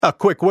A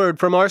quick word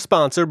from our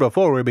sponsor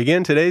before we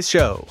begin today's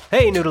show.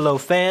 Hey Noodle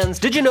fans,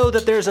 did you know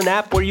that there's an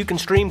app where you can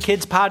stream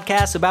kids'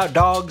 podcasts about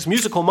dogs,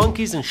 musical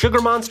monkeys, and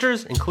sugar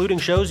monsters, including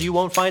shows you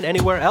won't find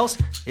anywhere else?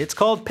 It's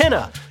called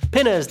Pinna.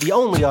 Pinna is the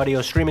only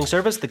audio streaming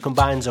service that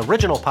combines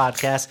original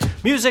podcasts,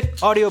 music,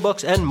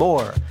 audiobooks, and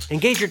more.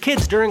 Engage your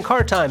kids during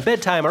car time,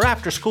 bedtime, or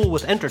after school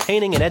with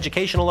entertaining and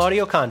educational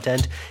audio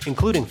content,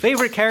 including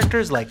favorite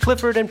characters like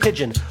Clifford and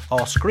Pigeon,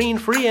 all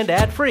screen-free and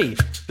ad-free.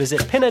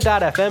 Visit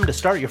pinna.fm to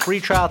start your free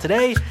trial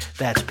today.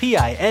 That's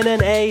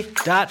PINNA.FM.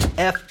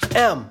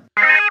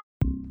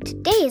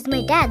 Today is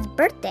my dad's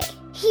birthday.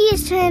 He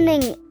is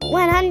turning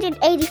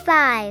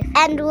 185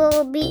 and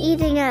will be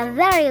eating a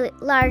very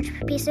large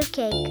piece of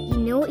cake. You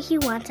know what he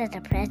wants as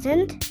a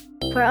present?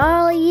 For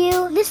all you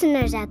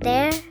listeners out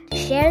there,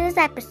 share this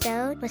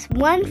episode with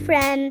one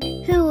friend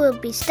who will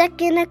be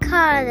stuck in a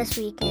car this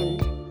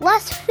weekend.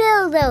 Let's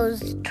fill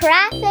those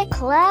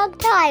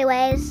traffic-clogged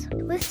highways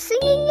with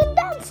singing and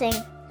dancing.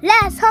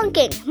 Less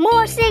honking,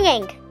 more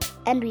singing.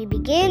 And we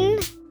begin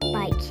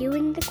by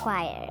cueing the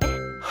choir.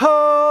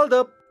 Hold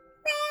up.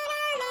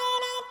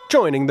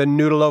 Joining the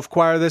Noodle Loaf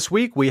Choir this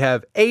week, we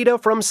have Ada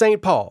from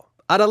St. Paul,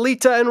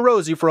 Adelita and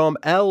Rosie from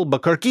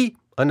Albuquerque,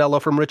 Anella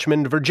from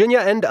Richmond, Virginia,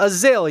 and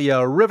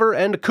Azalea, River,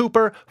 and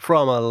Cooper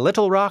from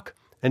Little Rock.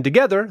 And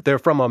together, they're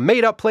from a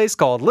made-up place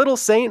called Little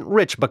St.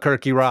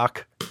 Richbuquerque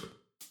Rock.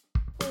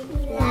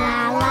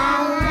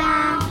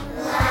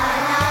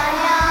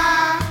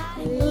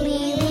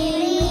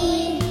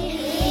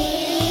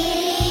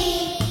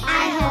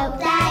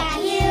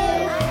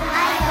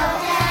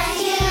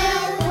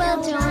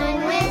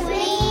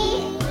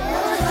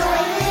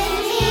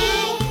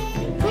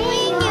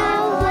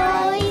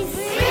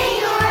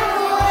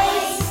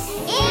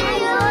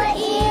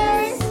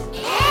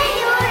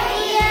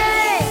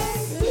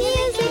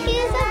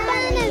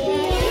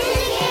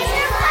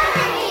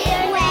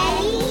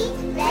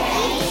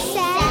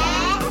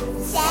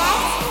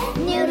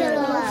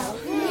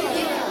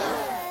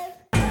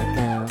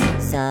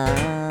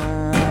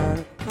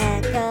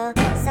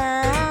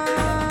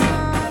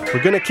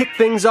 We're going to kick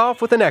things off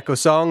with an echo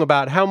song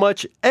about how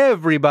much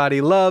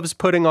everybody loves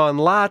putting on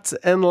lots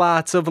and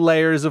lots of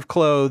layers of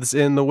clothes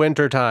in the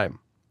wintertime.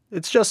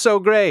 It's just so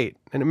great,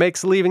 and it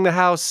makes leaving the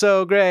house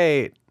so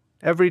great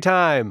every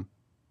time.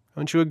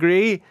 Don't you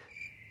agree?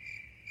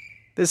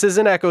 This is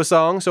an echo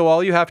song, so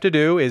all you have to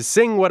do is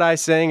sing what I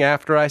sing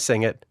after I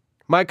sing it.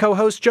 My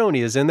co-host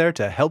Joni is in there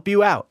to help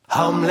you out.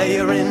 I'm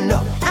layering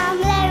up.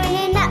 I'm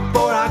layering up.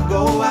 Before I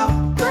go out.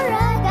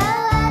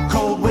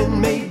 Cold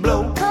wind may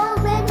blow.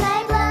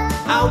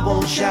 I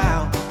won't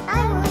shout.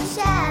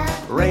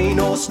 Rain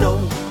or snow.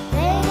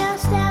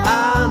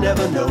 I'll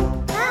never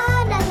know.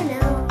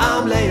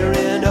 I'm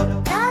layering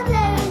up.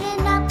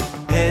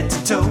 Head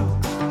to toe.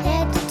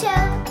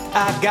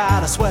 I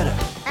got a sweater.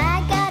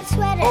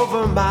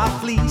 Over my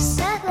fleece.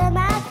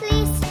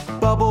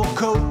 Bubble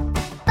coat.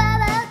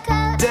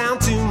 Down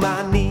to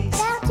my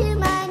knees.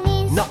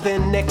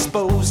 Nothing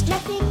exposed.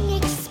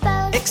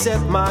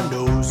 Except my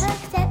nose.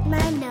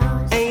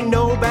 Ain't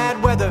no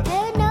bad weather.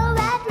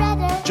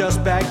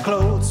 Just bad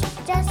clothes.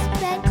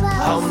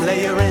 I'm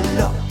layering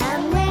up.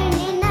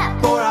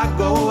 Before I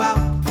go out.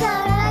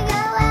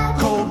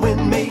 Cold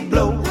wind may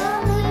blow.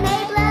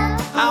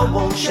 I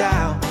won't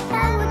shout.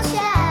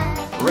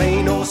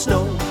 Rain or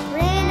snow.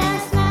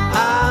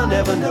 I'll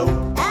never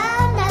know.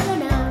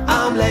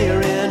 I'm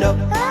layering up.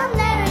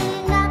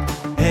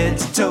 Head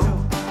to toe.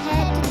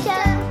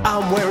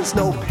 I'm wearing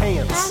snow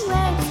pants.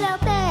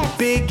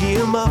 Big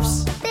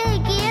earmuffs.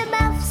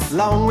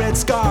 Long red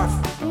scarf.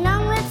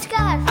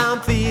 I'm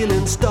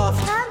feeling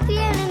stuffed.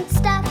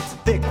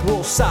 Thick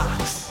wool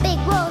socks.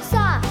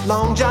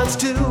 Long johns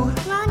too.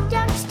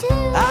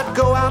 I'd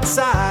go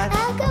outside.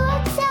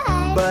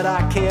 But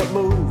I can't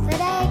move.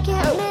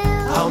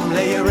 I'm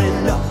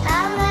layering up.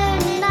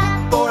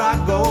 Before I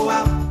go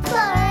out.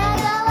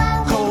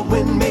 Cold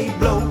wind may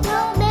blow.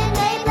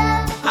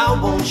 I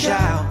won't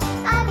shout.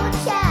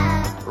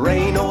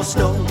 Rain or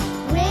snow.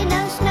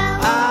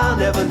 I'll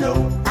never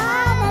know.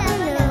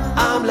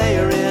 I'm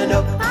layering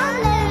up.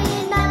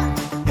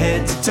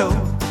 Head to toe.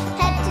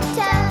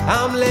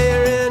 I'm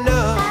layering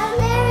up.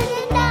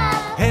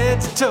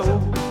 Head to toe.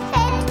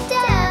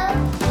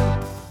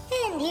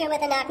 And here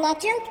with a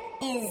knock-knock joke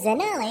is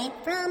Zanelli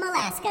from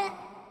Alaska.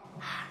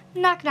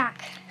 Knock,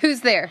 knock.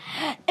 Who's there?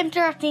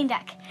 Interrupting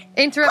duck.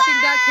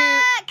 Interrupting duck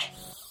who?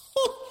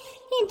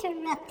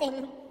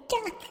 Interrupting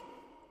duck.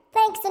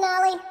 Thanks,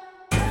 Zanelli.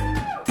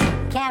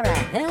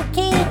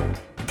 Karaoke?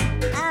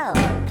 Oh,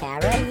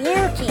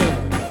 karaoke.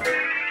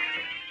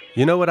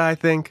 You know what I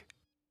think?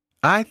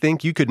 I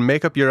think you could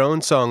make up your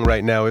own song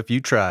right now if you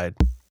tried.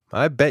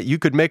 I bet you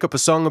could make up a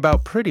song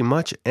about pretty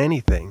much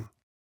anything.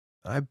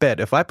 I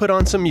bet if I put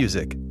on some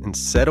music and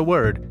said a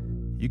word,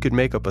 you could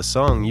make up a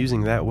song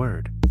using that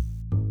word.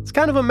 It's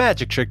kind of a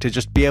magic trick to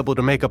just be able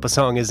to make up a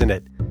song, isn't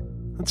it?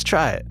 Let's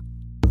try it.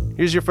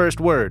 Here's your first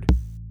word.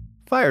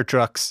 Fire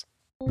trucks.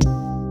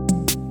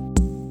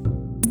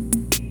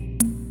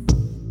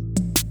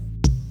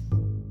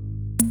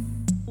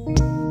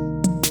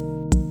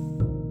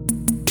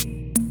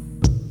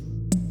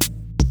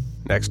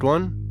 Next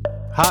one,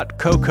 hot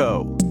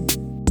cocoa.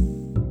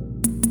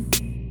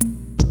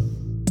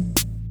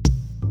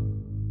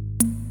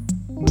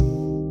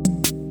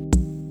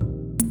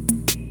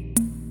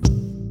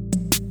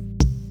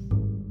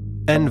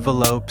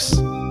 Envelopes.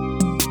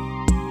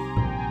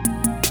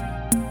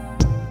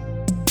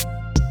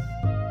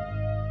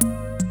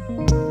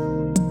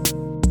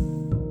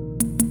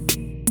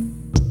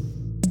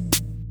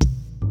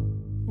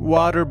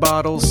 Water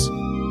bottles.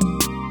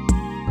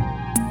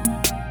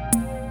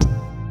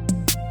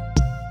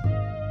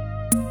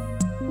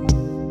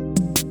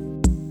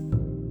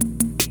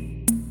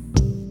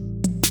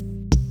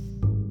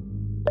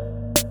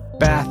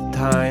 Bath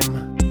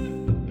time.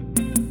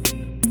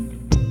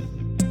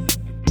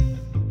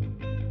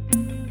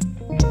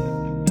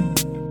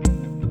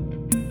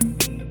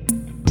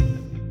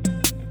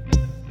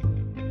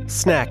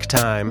 Snack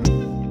time.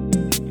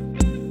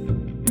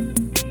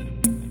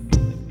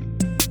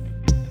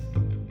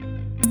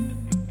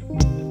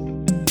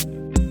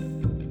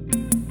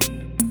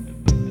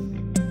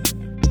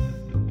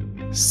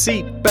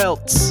 Seat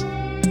belts.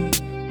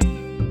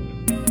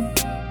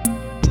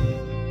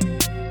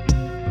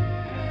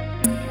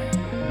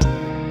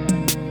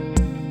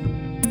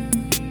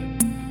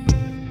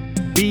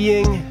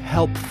 Being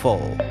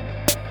helpful.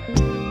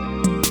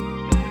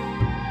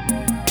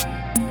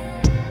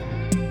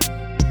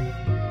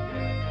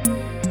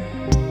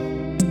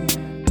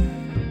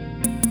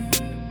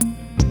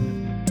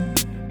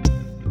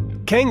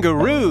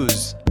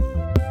 Kangaroos.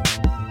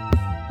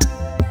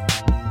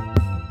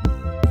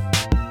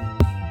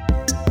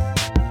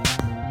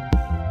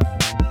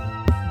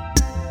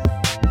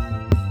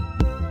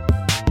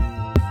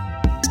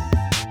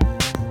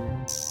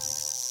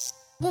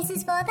 This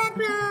is for the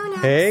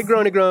grown-ups. Hey,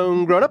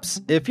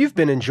 grown-ups. If you've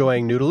been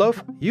enjoying Noodle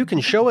Loaf, you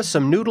can show us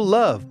some noodle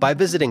love by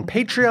visiting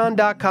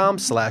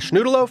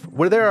patreon.com/noodleloaf,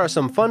 where there are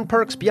some fun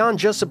perks beyond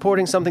just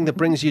supporting something that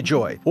brings you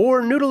joy.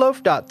 Or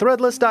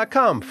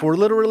noodleloaf.threadless.com for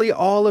literally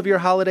all of your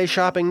holiday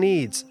shopping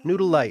needs.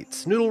 Noodle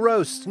lights, noodle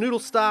roasts, noodle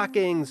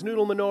stockings,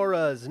 noodle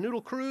menorahs,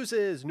 noodle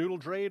cruises, noodle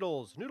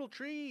dreidels, noodle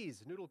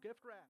trees, noodle gift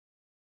wrap.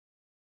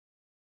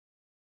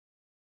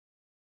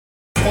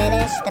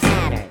 Finish the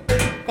pattern.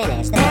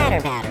 Finish the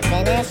pattern.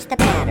 Finish the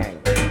pattern.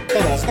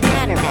 Finish the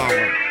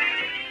pattern.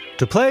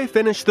 To play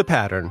Finish the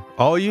Pattern,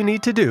 all you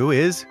need to do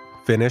is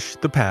finish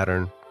the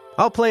pattern.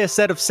 I'll play a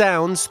set of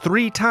sounds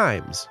 3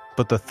 times,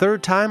 but the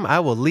 3rd time I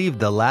will leave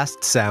the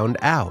last sound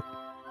out.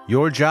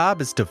 Your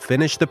job is to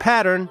finish the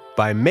pattern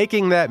by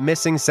making that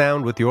missing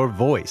sound with your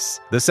voice.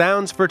 The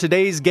sounds for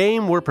today's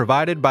game were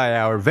provided by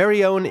our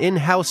very own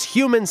in-house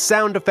human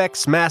sound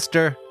effects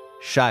master,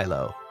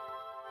 Shiloh.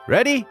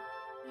 Ready?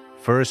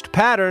 First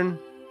pattern.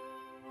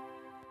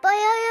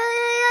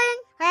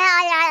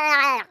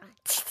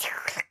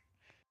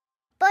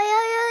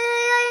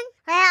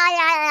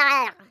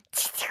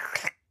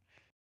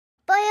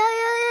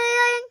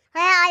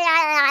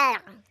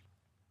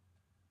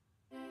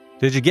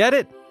 Did you get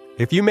it?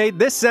 If you made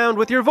this sound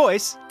with your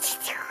voice,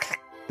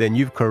 then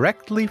you've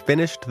correctly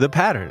finished the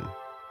pattern.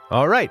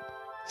 All right,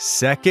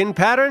 second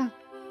pattern,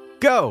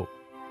 go.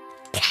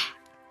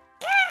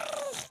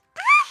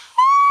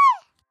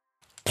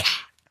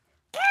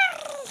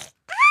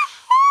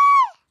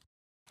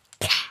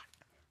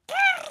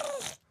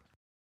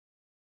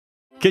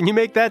 Can you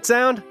make that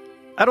sound?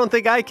 I don't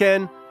think I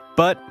can,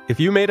 but if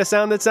you made a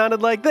sound that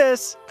sounded like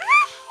this,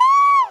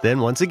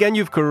 then once again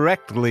you've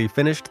correctly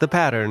finished the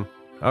pattern.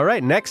 All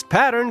right, next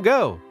pattern,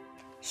 go.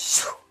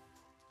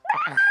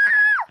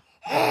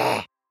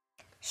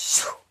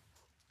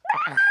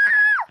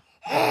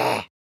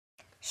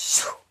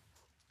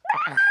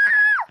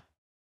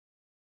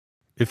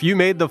 If you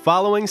made the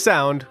following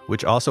sound,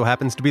 which also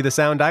happens to be the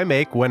sound I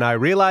make when I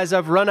realize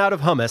I've run out of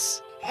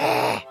hummus,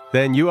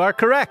 then you are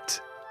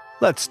correct.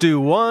 Let's do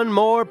one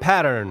more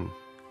pattern.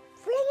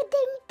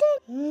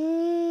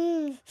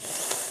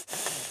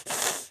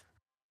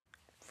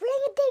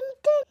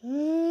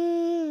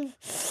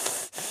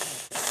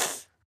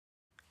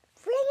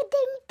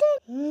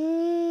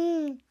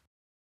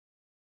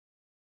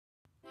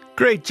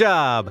 Great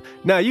job!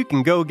 Now you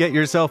can go get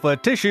yourself a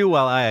tissue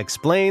while I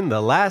explain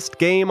the last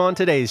game on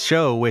today's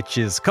show, which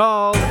is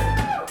called...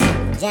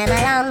 Jam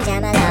along,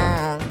 jam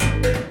along.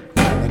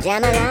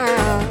 Jam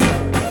along.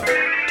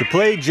 To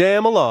play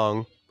Jam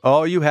Along,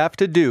 all you have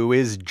to do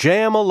is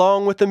jam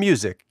along with the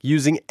music,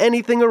 using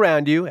anything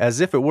around you as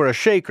if it were a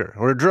shaker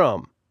or a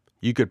drum.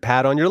 You could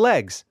pat on your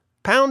legs,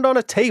 pound on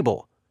a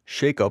table,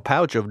 shake a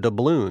pouch of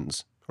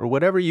doubloons, or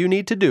whatever you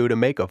need to do to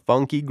make a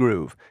funky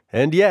groove.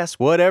 And yes,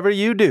 whatever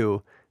you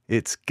do,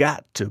 it's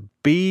got to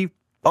be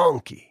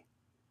funky.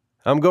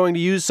 I'm going to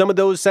use some of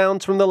those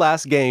sounds from the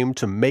last game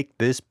to make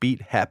this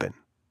beat happen.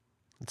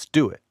 Let's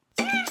do it.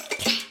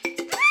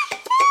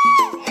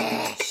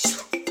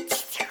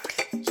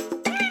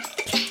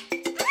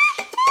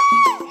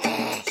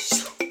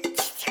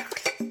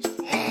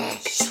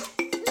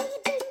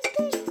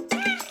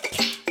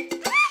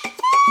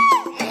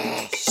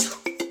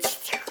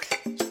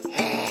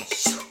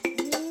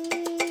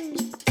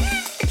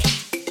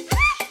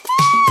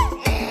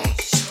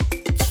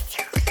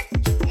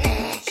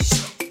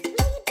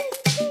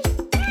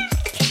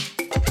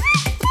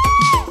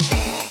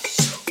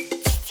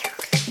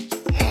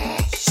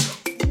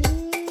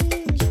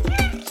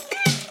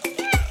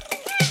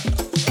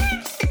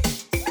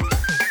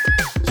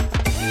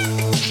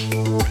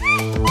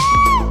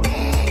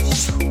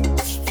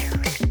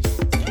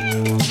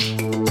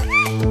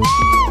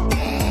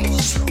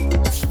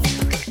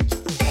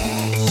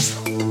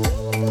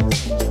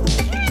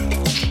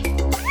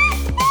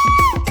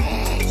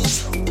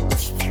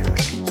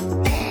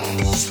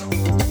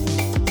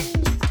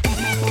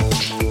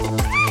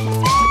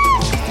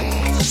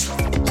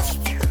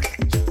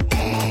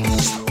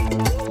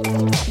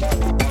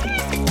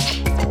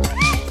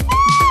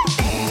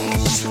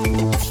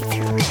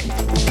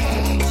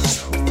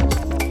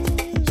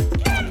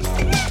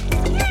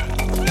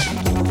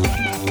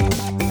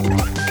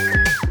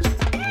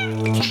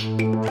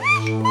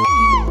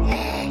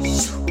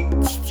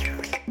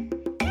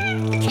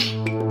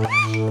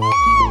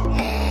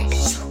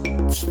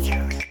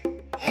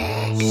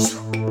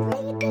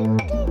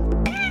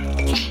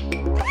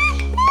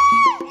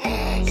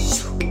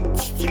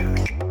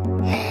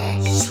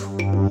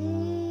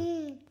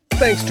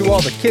 to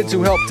all the kids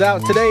who helped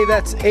out today.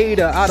 That's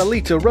Ada,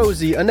 Adelita,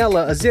 Rosie,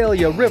 Anella,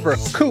 Azalea, River,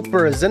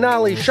 Cooper,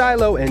 Zanali,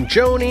 Shiloh, and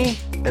Joni.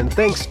 And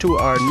thanks to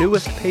our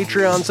newest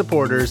Patreon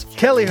supporters,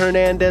 Kelly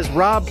Hernandez,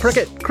 Rob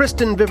Prickett,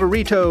 Kristen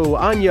Viverito,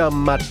 Anya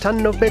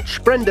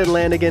Matanovich, Brendan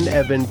Lanigan,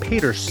 Evan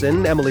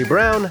Peterson, Emily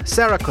Brown,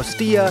 Sarah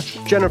Costilla,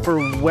 Jennifer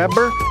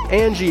Weber,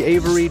 Angie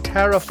Avery,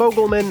 Tara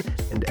Fogelman,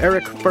 and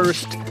Eric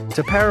First.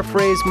 To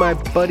paraphrase my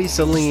buddy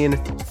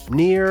Celine,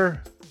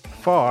 near,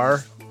 far,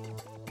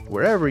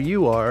 wherever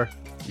you are,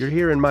 you're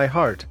here in my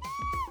heart.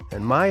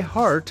 And my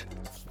heart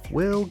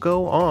will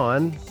go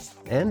on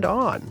and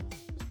on.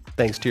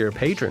 Thanks to your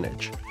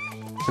patronage.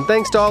 And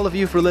thanks to all of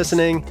you for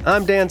listening.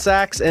 I'm Dan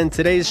Sachs, and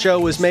today's show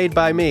was made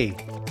by me,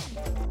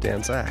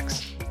 Dan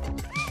Sachs.